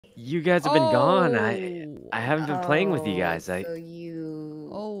You guys have been gone. I haven't been playing with you guys. So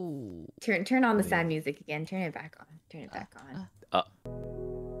you turn on the What do you- sad music again. Turn it back on. Turn it back on.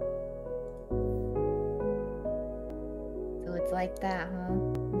 So it's like that, huh?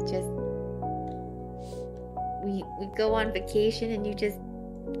 It's just we go on vacation and you just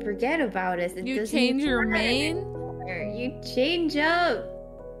forget about us. It You doesn't change your matter main? anymore. You change up.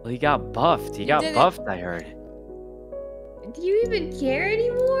 Well, he got buffed. He got buffed, I heard. Do you even care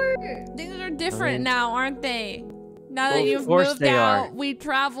anymore? Things are different now, aren't they? Now Well, that of you've course moved they out, are. we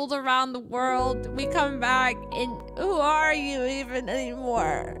traveled around the world, we come back, and who are you even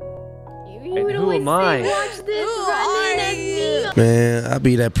anymore? You would who always am I? say, watch this Who running are at you? me. Man, I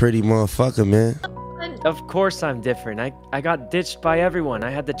be that pretty motherfucker, man. Of course I'm different. I got ditched by everyone. I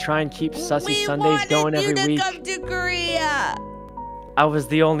had to try and keep Sussy Sundays going every We wanted you week. to come to Korea. I was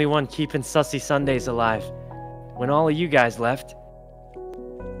the only one keeping Sussy Sundays alive. When all of you guys left,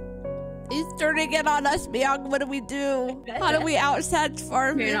 He's turning it on us, Myung. What do we do? How do we outside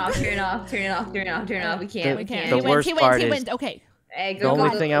farm Turn it him? off, turn it off, turn it off, turn it off, turn it off. We can't, we can't. The worst part is, Okay. Hey, the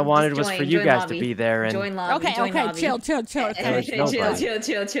only thing I wanted was for you guys to be there, and join lobby. Okay, join okay, lobby. chill. There was nobody.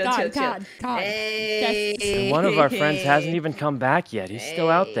 Chill. Hey. And one of our friends hasn't even come back yet. He's still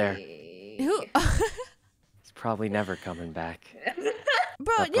out there. Who? He's probably never coming back.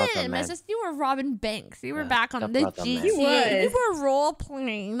 Bro, The brother, yeah, man. you were robbing banks. You were back on the the brother, man. GTA. You You were role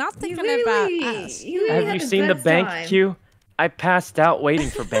playing, not thinking about us. Have you seen the bank queue? I passed out waiting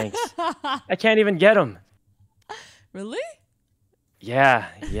for banks. I can't even get them. Really? Yeah.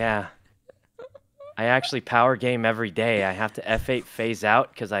 I actually power game every day. I have to F8 phase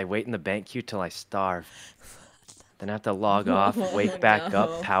out because I wait in the bank queue till I starve. Then I have to log off, wake back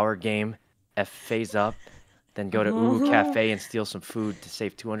up, power game, F phase up, then go to Ooh Cafe and steal some food to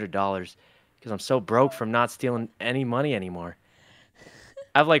save $200 because I'm so broke from not stealing any money anymore.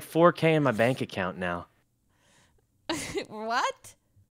 I have like 4K in my bank account now. What?